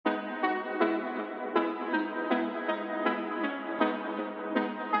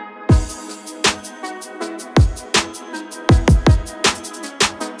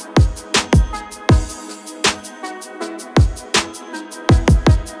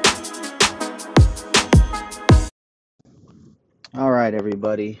All right,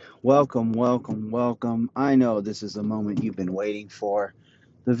 everybody. Welcome, welcome, welcome. I know this is the moment you've been waiting for.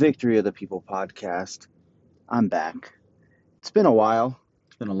 The Victory of the People podcast. I'm back. It's been a while.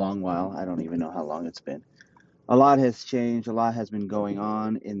 It's been a long while. I don't even know how long it's been. A lot has changed. A lot has been going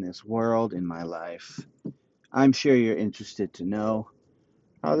on in this world, in my life. I'm sure you're interested to know.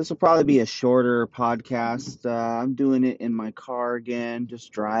 This will probably be a shorter podcast. I'm doing it in my car again,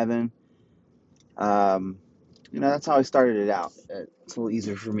 just driving. Um, that's how I started it out. It's a little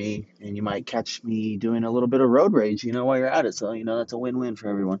easier for me, and you might catch me doing a little bit of road rage, while you're at it. So, that's a win-win for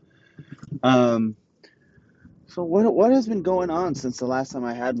everyone. Um, so what has been going on since the last time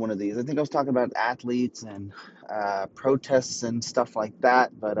I had one of these? I think I was talking about athletes and protests and stuff like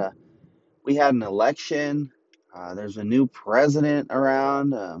that, but we had an election. There's a new president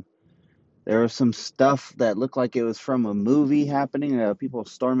around. There was some stuff that looked like it was from a movie happening. People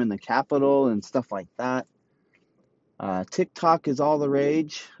storming the Capitol and stuff like that. TikTok is all the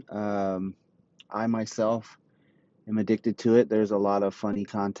rage. I myself am addicted to it. There's a lot of funny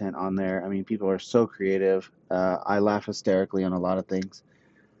content on there. I mean, people are so creative. I laugh hysterically on a lot of things.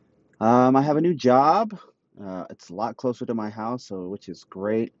 I have a new job. It's a lot closer to my house, which is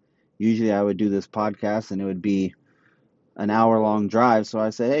great. Usually I would do this podcast and it would be an hour long drive. So I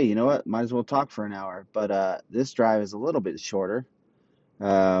said, hey, you know what? Might as well talk for an hour. But this drive is a little bit shorter,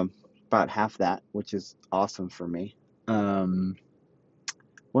 um, about half that, which is awesome for me. Um,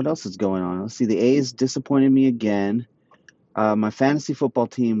 What else is going on? Let's see. The A's disappointed me again. My fantasy football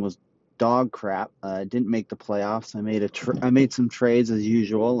team was dog crap. Didn't make the playoffs. I made some trades as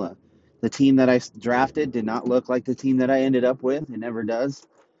usual. The team that I drafted did not look like the team that I ended up with. It never does.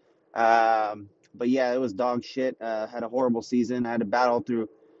 But yeah, it was dog shit. Had a horrible season. I had to battle through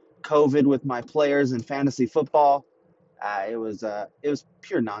COVID with my players in fantasy football. It was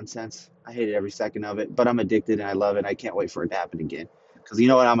pure nonsense. I hated every second of it, but I'm addicted and I love it. I can't wait for it to happen again. Because you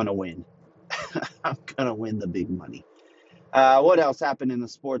know what? I'm gonna win. I'm gonna win the big money. What else happened in the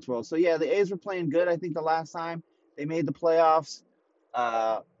sports world? So yeah, the A's were playing good. I think the last time they made the playoffs,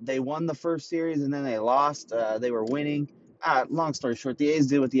 they won the first series and then they lost. They were winning. Long story short, the A's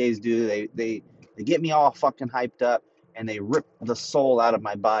do what the A's do. They get me all fucking hyped up and they rip the soul out of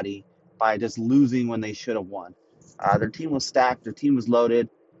my body by just losing when they should have won. Their team was stacked. Their team was loaded.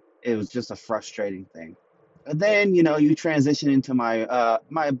 It was just a frustrating thing. And then you transition into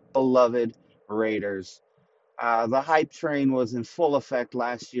my beloved Raiders. The hype train was in full effect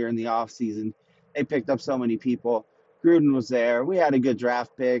last year in the offseason. They picked up so many people. Gruden was there. We had a good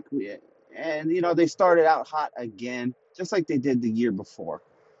draft pick. And they started out hot again, just like they did the year before.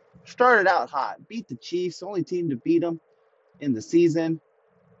 Started out hot, beat the Chiefs, only team to beat them in the season,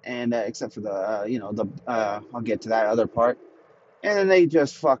 and except for I'll get to that other part. And then they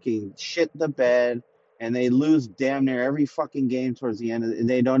just fucking shit the bed and they lose damn near every fucking game towards the end. And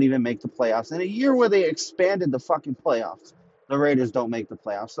they don't even make the playoffs. In a year where they expanded the fucking playoffs, the Raiders don't make the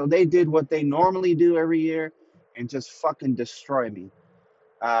playoffs. So they did what they normally do every year and just fucking destroy me.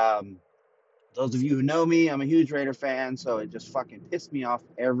 Um, those of you who know me, I'm a huge Raider fan, so it just fucking pissed me off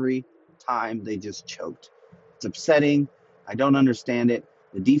every time they just choked. It's upsetting. I don't understand it.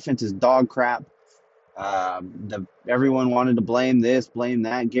 The defense is dog crap. Everyone wanted to blame this, blame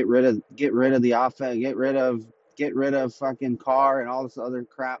that, get rid of the offense, get rid of fucking Carr and all this other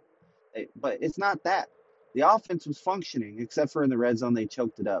crap. But it's not that. The offense was functioning, except for in the red zone, they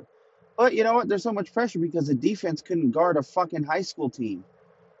choked it up. But you know what? There's so much pressure because the defense couldn't guard a fucking high school team.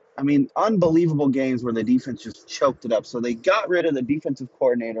 I mean, unbelievable games where the defense just choked it up. So they got rid of the defensive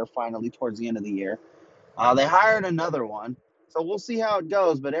coordinator finally towards the end of the year. They hired another one, so we'll see how it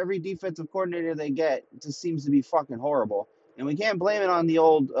goes. But every defensive coordinator they get just seems to be fucking horrible. And we can't blame it on the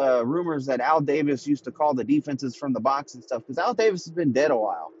old rumors that Al Davis used to call the defenses from the box and stuff, because Al Davis has been dead a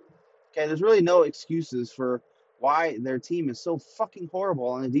while. Okay, there's really no excuses for why their team is so fucking horrible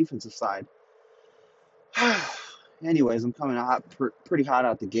on the defensive side. Anyways, I'm coming out pretty hot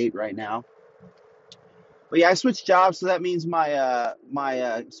out the gate right now. But yeah, I switched jobs, so that means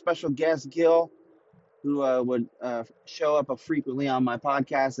my special guest Gil, who would show up frequently on my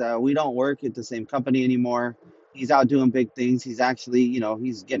podcast. We don't work at the same company anymore. He's out doing big things. He's actually,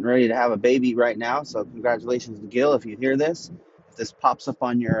 he's getting ready to have a baby right now. So congratulations to Gil if you hear this. If this pops up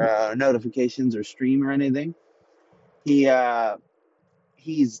on your notifications or stream or anything,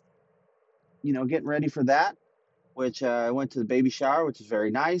 he's getting ready for that. Which I went to the baby shower, which is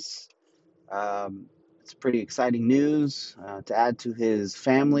very nice. Um, it's pretty exciting news to add to his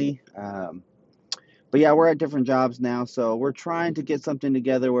family. But yeah, we're at different jobs now, so we're trying to get something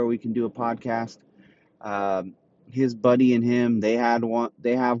together where we can do a podcast. Um, his buddy and him, they have one.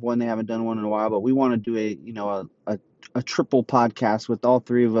 They haven't done one in a while, but we want to do a a triple podcast with all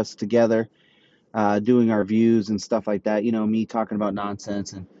three of us together, doing our views and stuff like that. You know, me talking about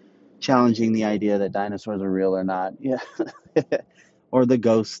nonsense and challenging the idea that dinosaurs are real or not. Yeah, or the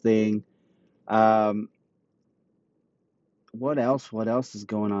ghost thing. Um, what else? What else is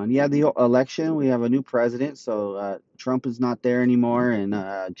going on? Yeah, the election. We have a new president, so Trump is not there anymore, and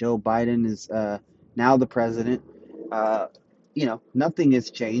Joe Biden is now the president. Uh, you know, nothing has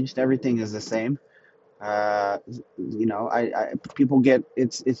changed. Everything is the same. Uh, you know, I people get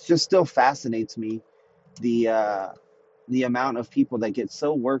it's just still fascinates me the the amount of people that get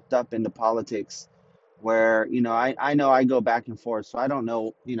so worked up into politics where I know I go back and forth, so I don't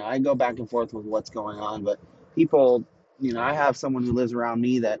know, I go back and forth with what's going on, but people, I have someone who lives around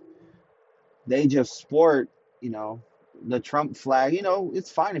me that they just sport, you know the Trump flag.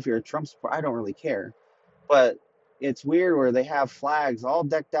 It's fine if you're a Trump supporter, I don't really care, but it's weird where they have flags all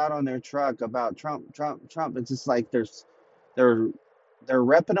decked out on their truck about Trump, Trump, Trump. It's just like they're they're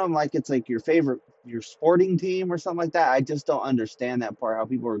repping them like it's like your sporting team or something like that. I just don't understand that part. How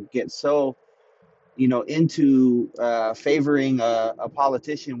people get so into favoring a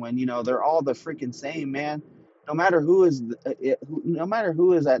politician when they're all the freaking same, man. No matter who is no matter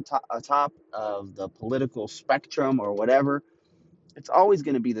who is at atop of the political spectrum or whatever, it's always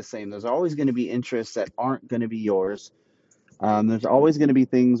going to be the same. There's always going to be interests that aren't going to be yours. There's always going to be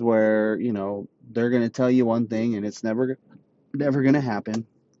things where they're going to tell you one thing and it's never going to happen.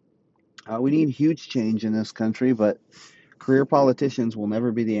 We need huge change in this country, but career politicians will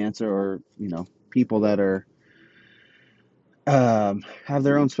never be the answer, or people that are have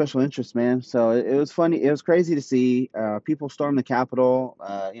their own special interests, man. So it was funny. It was crazy to see people storm the Capitol.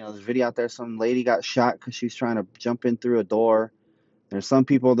 There's a video out there. Some lady got shot because she's trying to jump in through a door. There's some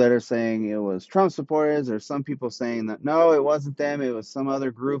people that are saying it was Trump supporters. There's some people saying that no, it wasn't them. It was some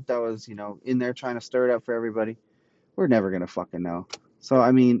other group that was, in there trying to stir it up for everybody. We're never gonna fucking know. So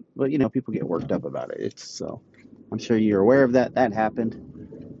I mean, but people get worked up about it. It's so. I'm sure you're aware of that. That happened.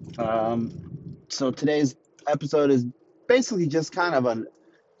 So today's episode is basically just kind of a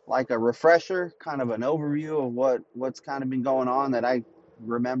refresher, kind of an overview of what's kind of been going on that I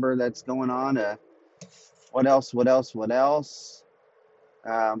remember that's going on. What else? What else? What else?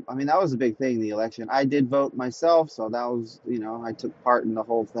 I mean, that was a big thing, the election. I did vote myself, so that was, I took part in the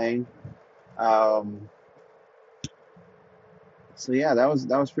whole thing. Um, so yeah, that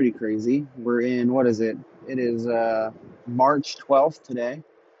was pretty crazy. We're in, what is it? It is March 12th today.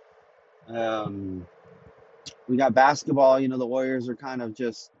 Um, we got basketball. The Warriors are kind of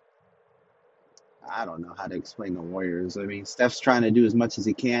just, I don't know how to explain the Warriors. I mean, Steph's trying to do as much as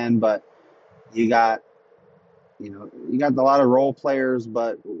he can, but you got you got a lot of role players,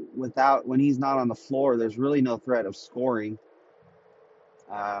 but when he's not on the floor, there's really no threat of scoring.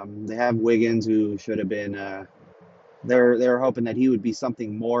 They have Wiggins, who should have been. They're hoping that he would be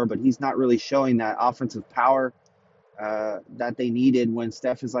something more, but he's not really showing that offensive power that they needed when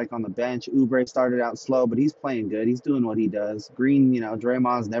Steph is like on the bench. Oubre started out slow, but he's playing good. He's doing what he does. Green,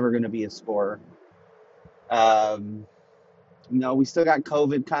 Draymond's never going to be a scorer. Um, we still got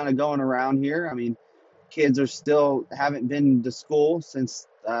COVID kind of going around here. I mean, kids are still haven't been to school since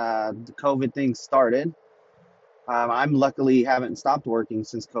the COVID thing started. I'm luckily haven't stopped working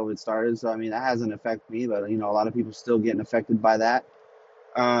since COVID started, so I mean that hasn't affected me. But a lot of people still getting affected by that.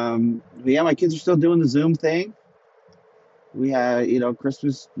 But yeah, my kids are still doing the Zoom thing. We had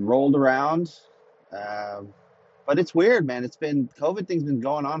Christmas rolled around, but it's weird, man. It's been COVID thing's been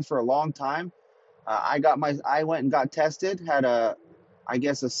going on for a long time. I went and got tested. Had I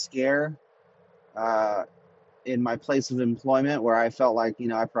guess a scare. Uh, in my place of employment where I felt like,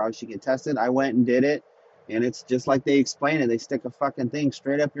 I probably should get tested. I went and did it, and it's just like they explain it. They stick a fucking thing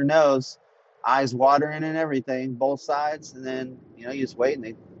straight up your nose, eyes watering and everything, both sides, and then, you just wait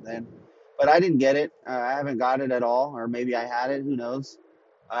and but I didn't get it. I haven't got it at all, or maybe I had it, who knows.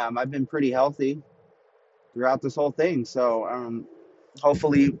 I've been pretty healthy throughout this whole thing, so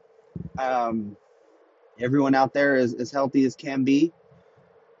hopefully um, everyone out there is as healthy as can be.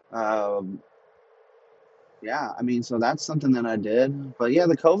 Um, Yeah, I mean, so that's something that I did. But yeah,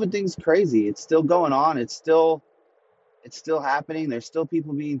 the COVID thing's crazy. It's still going on. It's still happening. There's still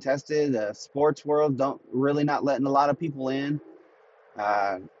people being tested. The sports world don't really not letting a lot of people in.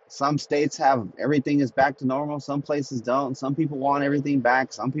 Uh, some states have everything is back to normal. Some places don't. Some people want everything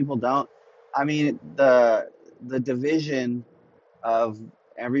back. Some people don't. I mean, the division of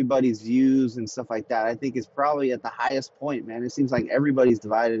everybody's views and stuff like that, I think is probably at the highest point, man. It seems like everybody's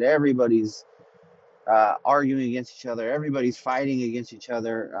divided. Everybody's arguing against each other. Everybody's fighting against each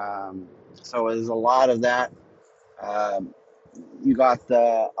other. So there's a lot of that. Um, You got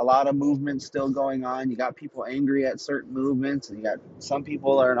a lot of movement still going on. You got people angry at certain movements, and you got some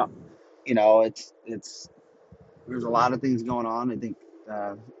people are not. It's there's a lot of things going on. I think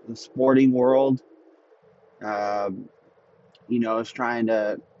the sporting world, uh, is trying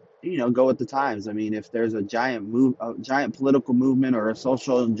to, go with the times. I mean, if there's a giant political movement or a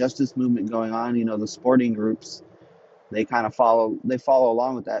social justice movement going on, the sporting groups, they kind of follow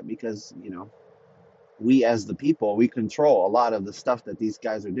along with that because we as the people, we control a lot of the stuff that these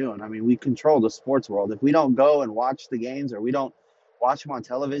guys are doing. I mean, we control the sports world. If we don't go and watch the games, or we don't watch them on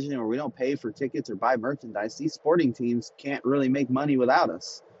television, or we don't pay for tickets or buy merchandise, these sporting teams can't really make money without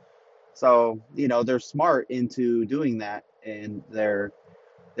us. So, they're smart into doing that, and their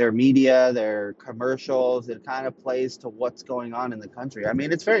media, their commercials, it kind of plays to what's going on in the country. I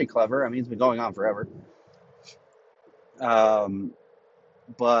mean, it's very clever. I mean, it's been going on forever. Um,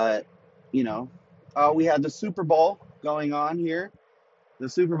 but, you know, we had the Super Bowl going on here. The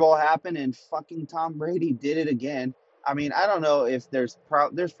Super Bowl happened, and fucking Tom Brady did it again. I mean, I don't know if there's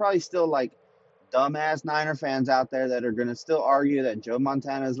probably still like dumbass Niner fans out there that are gonna still argue that Joe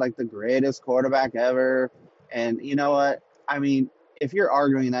Montana is like the greatest quarterback ever. And you know what? I mean, if you're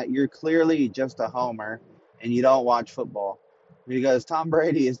arguing that, you're clearly just a homer and you don't watch football. Because Tom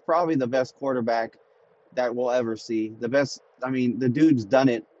Brady is probably the best quarterback that we'll ever see. The best, I mean, the dude's done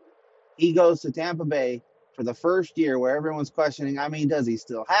it. He goes to Tampa Bay for the first year where everyone's questioning, I mean, does he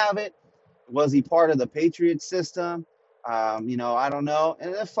still have it? Was he part of the Patriots system? I don't know.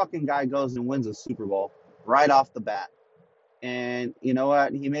 And that fucking guy goes and wins a Super Bowl right off the bat. And you know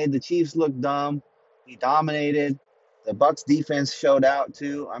what? He made the Chiefs look dumb. He dominated. The Bucks defense showed out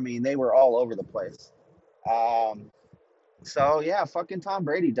too. I mean, they were all over the place. Um, so yeah, fucking Tom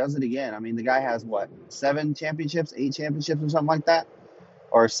Brady does it again. I mean, the guy has what, 7 championships, 8 championships, or something like that,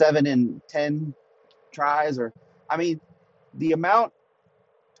 or 7 in 10 tries, or I mean, the amount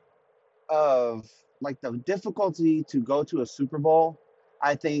of like the difficulty to go to a Super Bowl,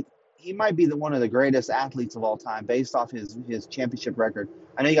 I think he might be one of the greatest athletes of all time based off his championship record.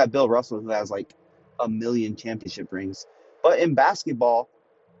 I know you got Bill Russell who has like a million championship rings, but in basketball,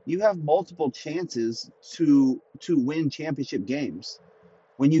 you have multiple chances to win championship games.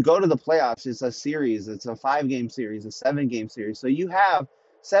 When you go to the playoffs, it's a series, it's a 5 game series, a 7 game series. So you have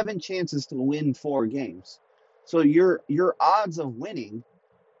 7 chances to win 4 games. So your odds of winning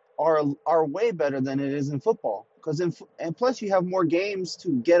are way better than it is in football. And plus you have more games to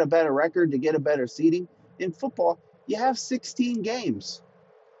get a better record, to get a better seeding. In football, you have 16 games.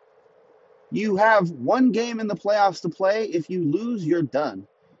 You have 1 game in the playoffs to play. If you lose, you're done.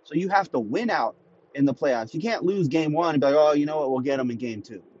 So you have to win out in the playoffs. You can't lose game 1 and be like, oh, you know what, we'll get them in game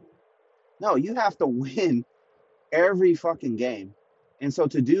 2. No, you have to win every fucking game. And so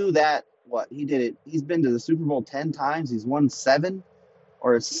to do that, he did it. He's been to the Super Bowl 10 times. He's won 7,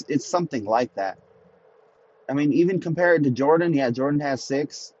 or it's something like that. I mean, even compared to Jordan, yeah, Jordan has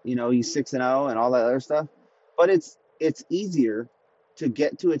 6. He's 6-0 and all that other stuff. But it's easier to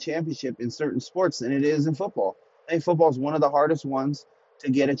get to a championship in certain sports than it is in football. I think football is one of the hardest ones to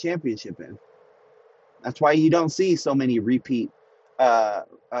get a championship in. That's why you don't see so many repeat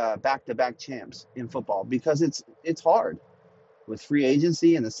back-to-back champs in football, because it's hard with free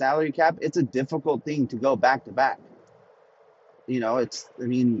agency and the salary cap. It's a difficult thing to go back-to-back. I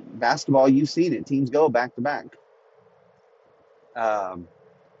mean, basketball, you've seen it. Teams go back to back.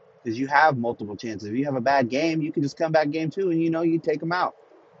 Because you have multiple chances. If you have a bad game, you can just come back game 2 and you take them out.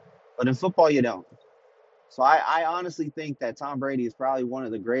 But in football, you don't. So I honestly think that Tom Brady is probably one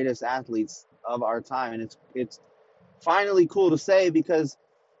of the greatest athletes of our time. And it's finally cool to say because,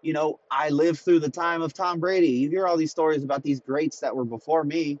 I lived through the time of Tom Brady. You hear all these stories about these greats that were before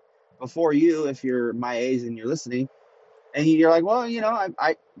me, before you, if you're my age and you're listening. And you're like, well,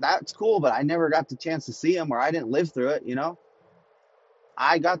 I that's cool, but I never got the chance to see him, or I didn't live through it.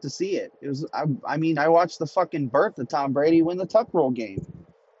 I got to see it. It was, I mean, I watched the fucking birth of Tom Brady win the Tuck Roll game.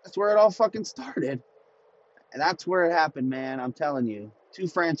 That's where it all fucking started, and that's where it happened, man. I'm telling you, 2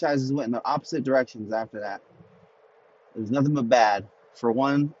 franchises went in the opposite directions after that. It was nothing but bad for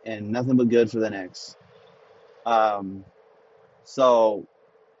one, and nothing but good for the next. So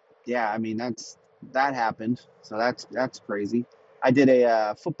yeah, I mean that happened. So that's crazy. I did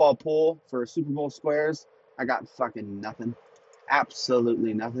a football pool for Super Bowl squares. I got fucking nothing.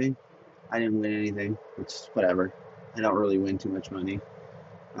 Absolutely nothing. I didn't win anything, which whatever. I don't really win too much money.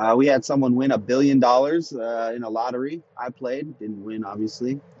 We had someone win $1 billion in a lottery. I played, didn't win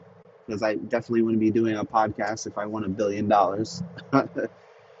obviously, because I definitely wouldn't be doing a podcast if I won $1 billion.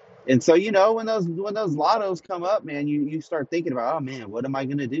 And so when those lottos come up, man, you start thinking about, oh man, what am I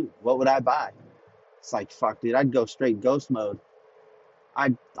gonna do? What would I buy? It's like, fuck, dude, I'd go straight ghost mode.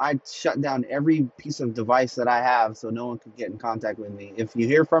 I'd shut down every piece of device that I have so no one could get in contact with me. If you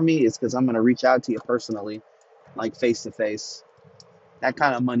hear from me, it's because I'm gonna reach out to you personally, like face to face. That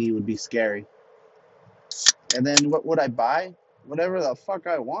kind of money would be scary. And then what would I buy? Whatever the fuck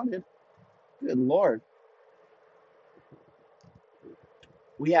I wanted. Good lord.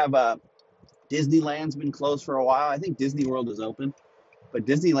 We have Disneyland's been closed for a while. I think Disney World is open, but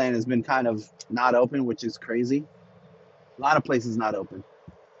Disneyland has been kind of not open, which is crazy. A lot of places not open.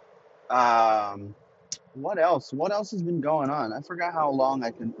 Um, what else? What else has been going on? I forgot how long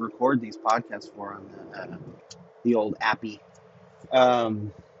I can record these podcasts for on the old appy.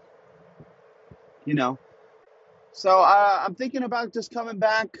 Um, you know. So I'm thinking about just coming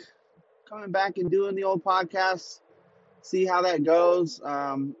back and doing the old podcast. See how that goes.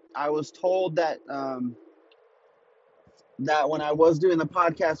 I was told that when I was doing the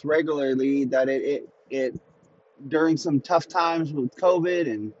podcast regularly, that it during some tough times with COVID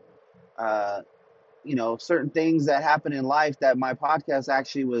and uh, certain things that happen in life, that my podcast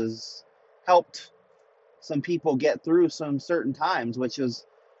actually was helped some people get through some certain times, which was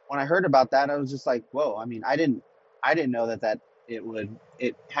when I heard about that, I was just like, whoa. I mean, I didn't know that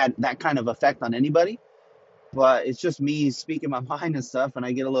it had that kind of effect on anybody, but it's just me speaking my mind and stuff, and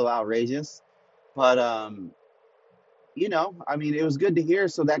I get a little outrageous. But I mean, it was good to hear.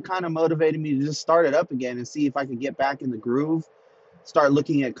 So that kind of motivated me to just start it up again and see if I could get back in the groove, start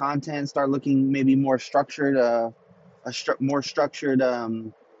looking at content, start looking maybe more structured, more structured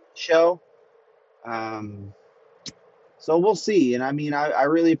show. Um, so we'll see. And I mean, I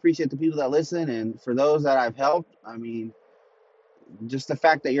really appreciate the people that listen. And for those that I've helped, I mean, just the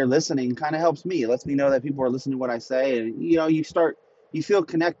fact that you're listening kind of helps me. It lets me know that people are listening to what I say. And, you feel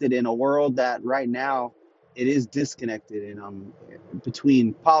connected in a world that right now it is disconnected in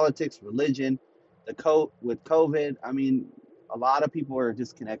between politics, religion, with COVID. I mean, a lot of people are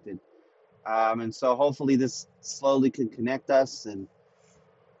disconnected. And so hopefully this slowly can connect us and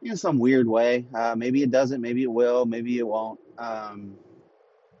in some weird way. Maybe it doesn't, maybe it will, maybe it won't. And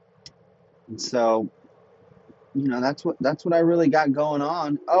so that's what I really got going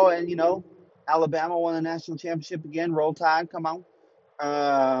on. Oh, and Alabama won the national championship again. Roll Tide, come on.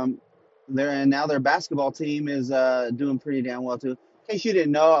 Um, now their basketball team is doing pretty damn well too. In case you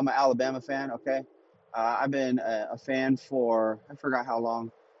didn't know, I'm an Alabama fan. Okay, I've been a fan for I forgot how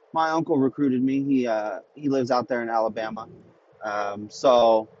long. My uncle recruited me. He lives out there in Alabama,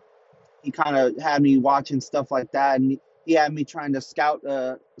 so he kind of had me watching stuff like that, and he had me trying to scout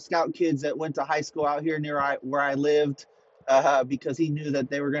kids that went to high school out here where I lived, because he knew that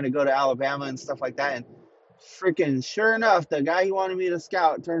they were going to go to Alabama and stuff like that. And freaking sure enough, the guy he wanted me to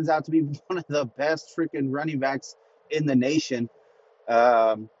scout turns out to be one of the best freaking running backs in the nation.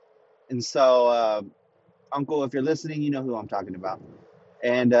 Um, and so, Uncle, if you're listening, you know who I'm talking about.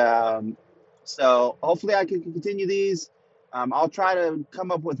 And so hopefully I can continue these. I'll try to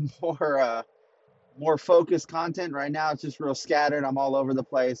come up with more focused content. Right now it's just real scattered. I'm all over the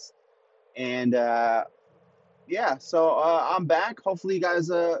place. And yeah, so I'm back. Hopefully you guys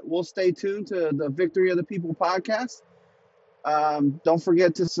will stay tuned to the Victory of the People podcast. Don't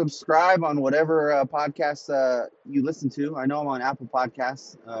forget to subscribe on whatever podcast you listen to. I know I'm on Apple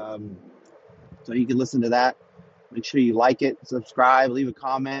Podcasts, so you can listen to that. Make sure you like it, subscribe, leave a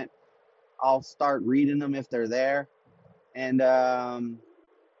comment. I'll start reading them if they're there. And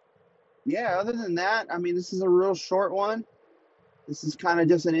yeah, other than that, I mean, this is a real short one. This is kind of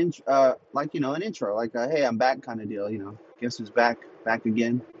just an intro, an intro, like a, hey, I'm back kind of deal. Guess who's back? Back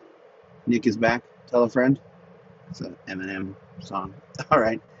again. Nick is back. Tell a friend. It's an Eminem song. All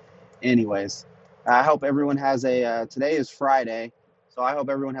right. Anyways, I hope everyone has today is Friday, so I hope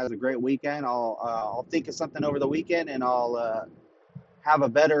everyone has a great weekend. I'll think of something over the weekend, and I'll have a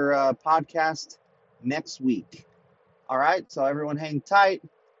better podcast next week. All right. So everyone, hang tight,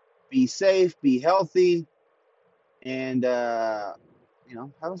 be safe, be healthy, and have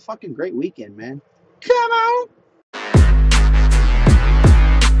a fucking great weekend, man. Come on.